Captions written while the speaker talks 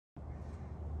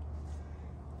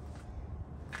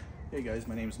Hey guys,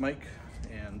 my name is Mike,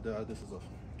 and this is a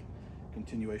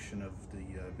continuation of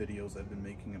the videos I've been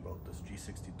making about this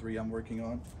G63 I'm working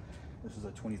on. This is a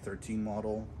 2013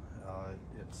 model.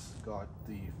 It's got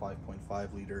the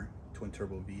 5.5 liter twin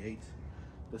turbo V8.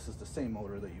 This is the same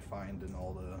motor that you find in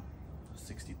all the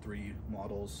 63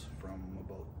 models from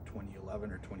about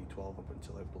 2011 or 2012 up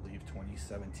until I believe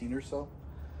 2017 or so.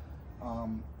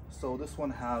 So this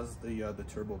one has the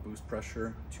turbo boost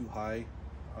pressure too high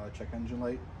check engine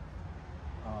light.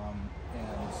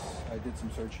 And I did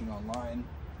some searching online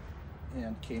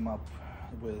and came up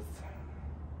with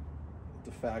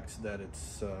the fact that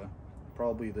it's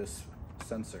probably this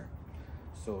sensor.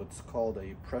 So it's called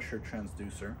a pressure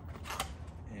transducer,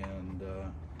 and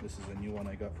this is a new one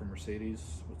I got from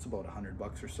Mercedes. It's about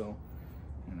 $100 or so,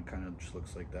 and it kind of just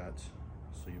looks like that.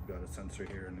 So you've got a sensor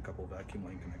here and a couple of vacuum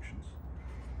line connections.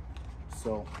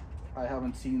 So I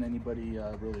haven't seen anybody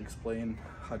really explain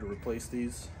how to replace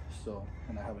these,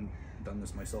 and I haven't done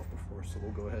this myself before, so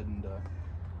we'll go ahead and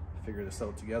figure this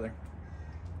out together.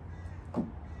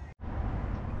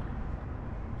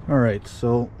 Alright,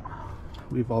 so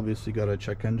we've obviously got a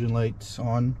check engine light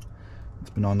on.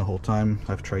 It's been on the whole time.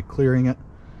 I've tried clearing it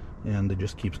and it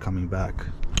just keeps coming back.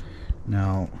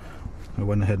 Now I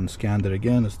went ahead and scanned it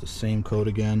again. It's the same code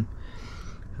again.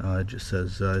 It just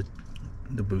says the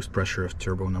boost pressure of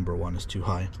turbo number 1 is too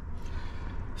high.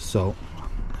 So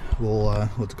we'll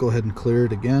let's go ahead and clear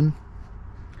it again,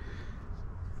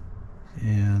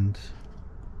 and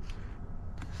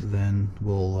then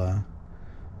we'll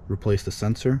replace the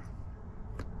sensor.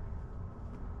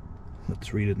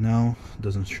 Let's read it now. It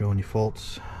doesn't show any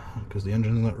faults because the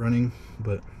engine's not running,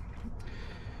 but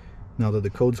now that the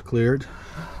code's cleared,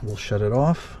 we'll shut it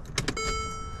off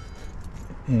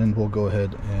and we'll go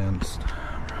ahead and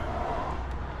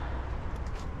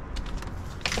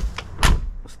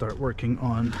start working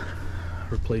on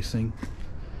replacing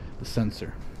the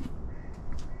sensor.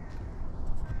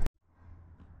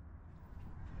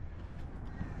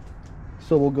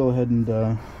 So we'll go ahead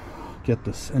and get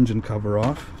this engine cover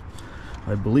off.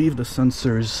 I believe the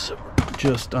sensor is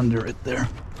just under it there.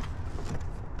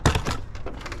 Get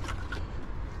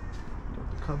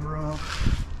the cover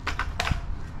off,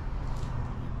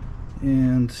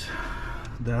 and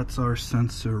that's our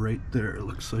sensor right there. It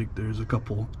looks like there's a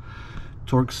couple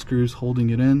torque screws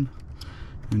holding it in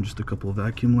and just a couple of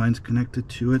vacuum lines connected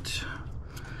to it.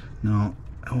 Now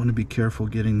I want to be careful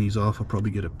getting these off. I'll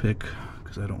probably get a pick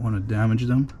because I don't want to damage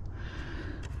them.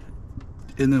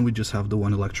 And then we just have the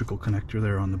one electrical connector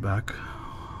there on the back.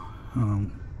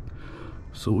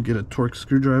 So we'll get a torque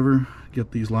screwdriver,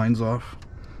 get these lines off,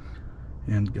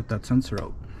 and get that sensor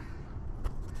out.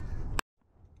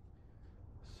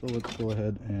 So let's go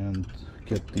ahead and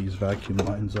get these vacuum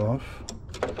lines off.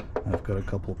 I've got a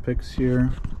couple picks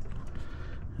here,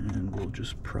 and we'll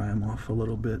just pry them off a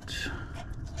little bit.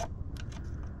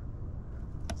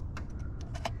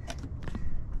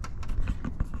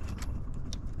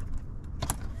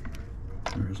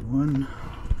 There's one.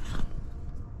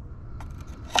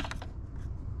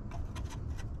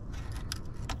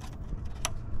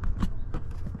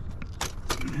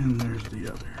 And there's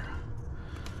the other.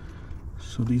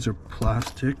 So these are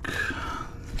plastic.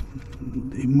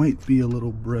 They might be a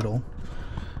little brittle,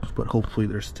 but hopefully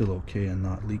they're still okay and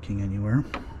not leaking anywhere.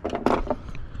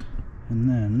 And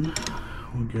then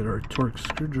we'll get our torque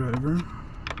screwdriver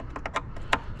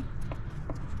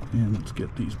and let's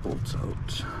get these bolts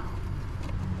out.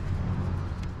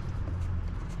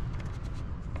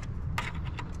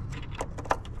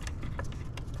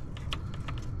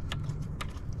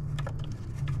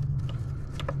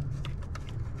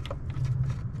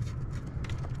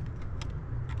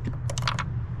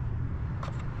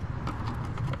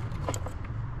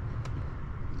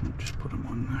 Just put them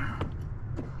on there.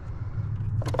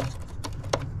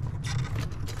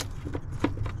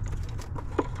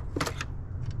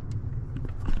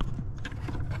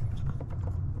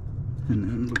 And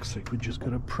then it looks like we just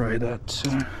gotta pry that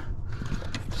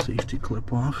safety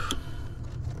clip off.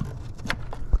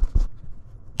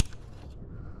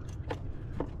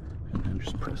 And then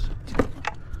just press it.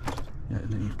 Yeah,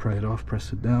 and then you pry it off,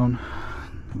 press it down.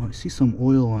 Oh, I see some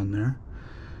oil on there.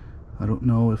 I don't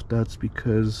know if that's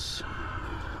because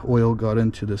oil got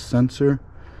into the sensor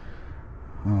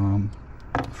from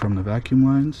the vacuum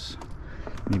lines.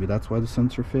 Maybe that's why the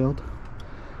sensor failed.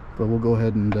 But we'll go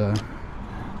ahead and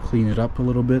clean it up a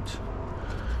little bit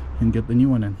and get the new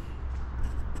one in.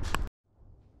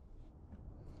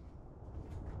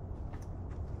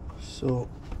 So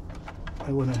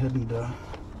I went ahead and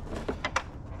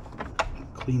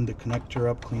cleaned the connector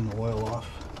up, cleaned the oil off,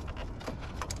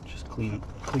 just clean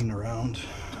around.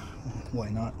 why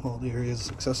not while the area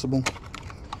is accessible.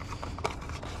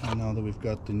 And now that we've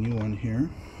got the new one here,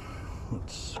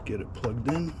 let's get it plugged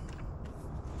in.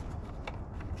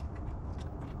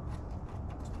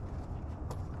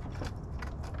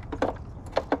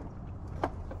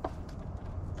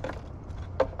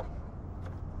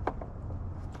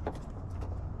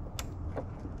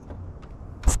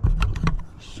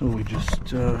 So we just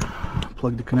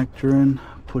plug the connector in,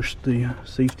 push the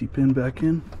safety pin back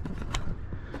in,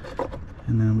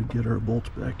 and then we get our bolts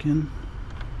back in.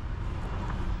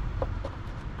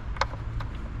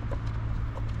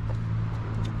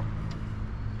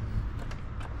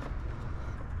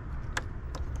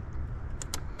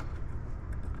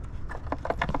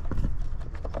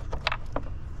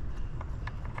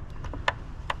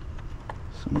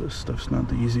 Some of this stuff's not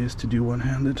the easiest to do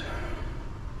one-handed.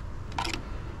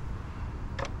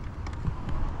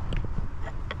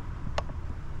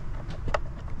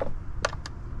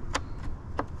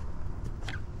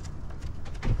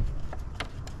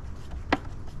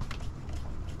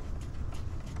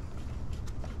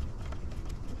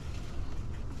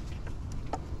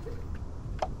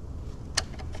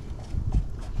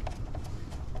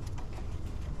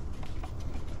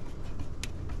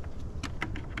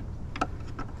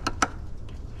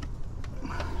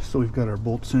 So we've got our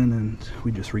bolts in, and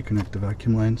we just reconnect the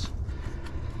vacuum lines.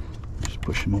 Just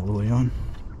push them all the way on.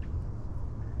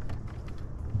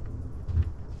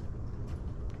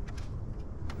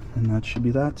 And that should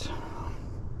be that.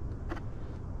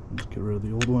 Let's get rid of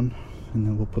the old one, and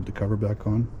then we'll put the cover back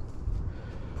on.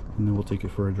 And then we'll take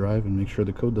it for a drive and make sure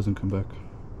the code doesn't come back.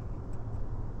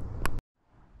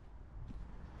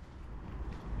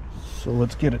 So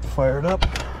let's get it fired up,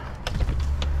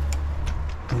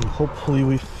 and hopefully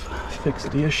we've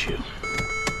fixed the issue.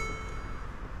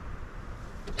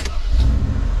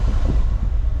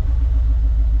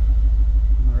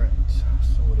 Alright,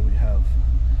 so what do we have?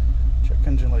 Check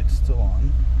engine light's still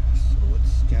on, so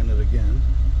let's scan it again.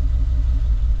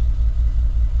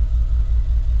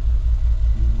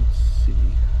 And let's see.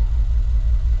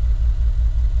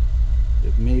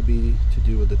 It may be to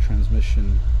do with the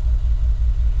transmission,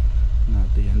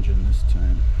 not the engine this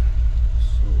time.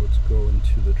 So let's go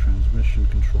into the transmission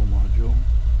control module.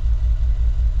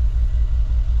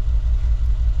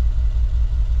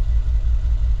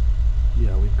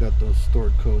 Yeah, we've got those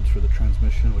stored codes for the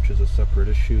transmission, which is a separate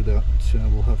issue that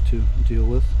we'll have to deal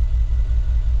with.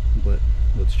 But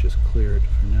let's just clear it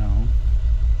for now,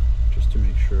 just to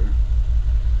make sure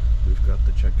we've got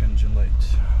the check engine light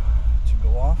to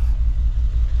go off.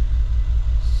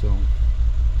 So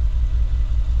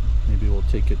maybe we'll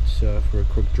take it for a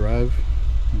quick drive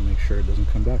and make sure it doesn't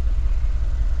come back.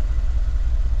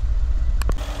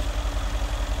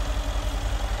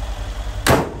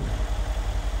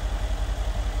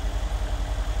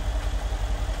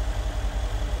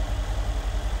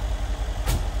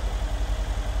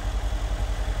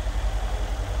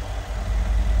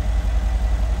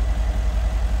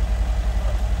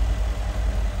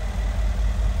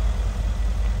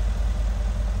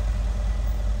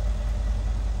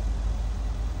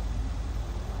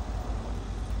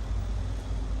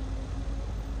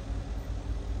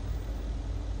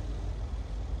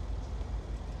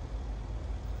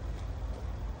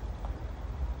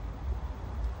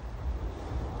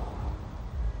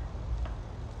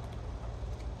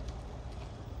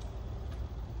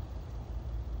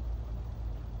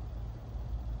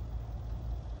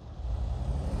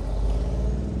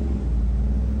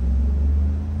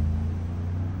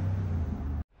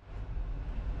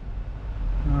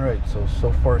 Alright,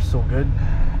 so far so good.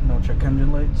 No check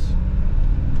engine lights.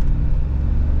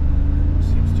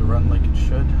 Seems to run like it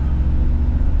should.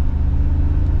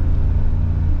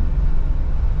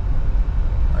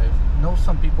 I know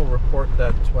some people report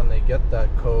that when they get that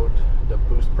code, the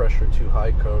boost pressure too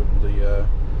high code, the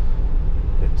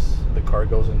car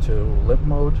goes into limp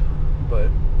mode, but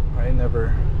I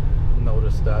never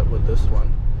noticed that with this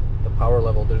one. The power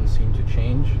level didn't seem to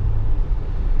change.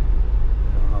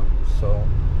 So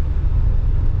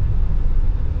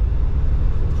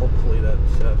hopefully that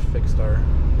fixed our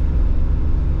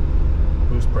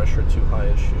boost pressure too high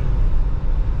issue.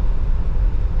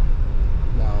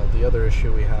 Now the other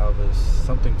issue we have is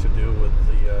something to do with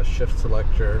the shift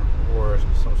selector or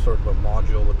some sort of a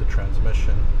module with the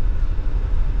transmission,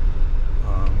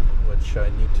 which I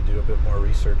need to do a bit more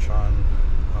research on.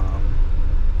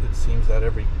 It seems that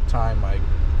every time I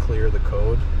clear the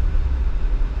code,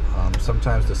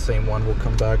 sometimes the same one will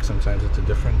come back, sometimes it's a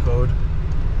different code.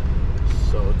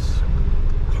 So it's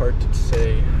hard to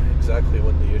say exactly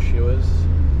what the issue is,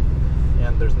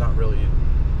 and there's not really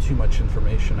too much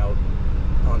information out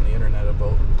on the internet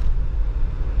about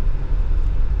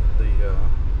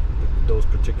those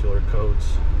particular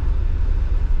codes.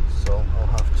 So I'll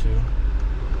have to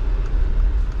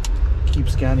keep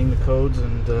scanning the codes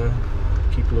and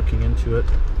keep looking into it.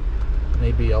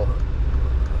 Maybe I'll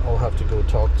have to go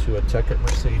talk to a tech at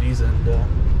Mercedes, and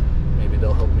maybe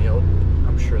they'll help me out.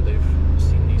 I'm sure they've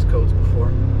seen these codes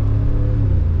before.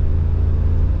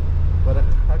 But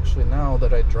actually, now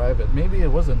that I drive it, maybe it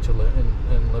wasn't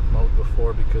in lip mode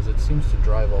before, because it seems to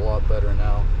drive a lot better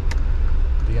now.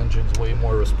 The engine's way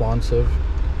more responsive.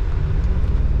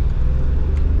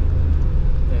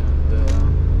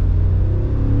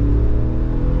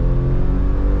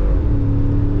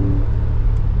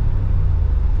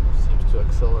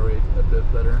 Accelerate a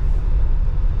bit better.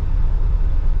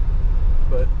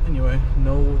 But anyway,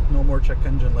 no more check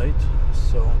engine light,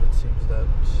 so it seems that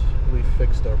we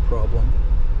fixed our problem.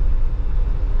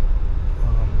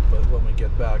 But when we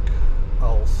get back,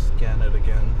 I'll scan it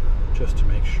again just to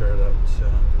make sure that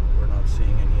we're not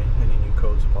seeing any new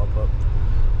codes pop up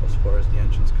as far as the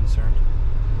engine's concerned.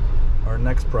 Our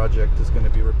next project is going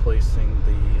to be replacing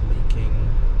the leaking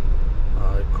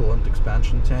coolant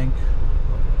expansion tank,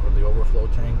 or the overflow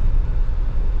tank.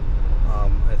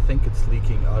 I think it's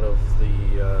leaking out of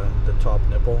the top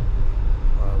nipple,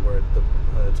 where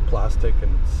it's plastic,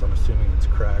 and I'm assuming it's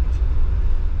cracked.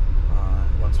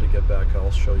 Once we get back,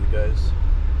 I'll show you guys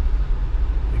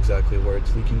exactly where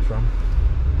it's leaking from.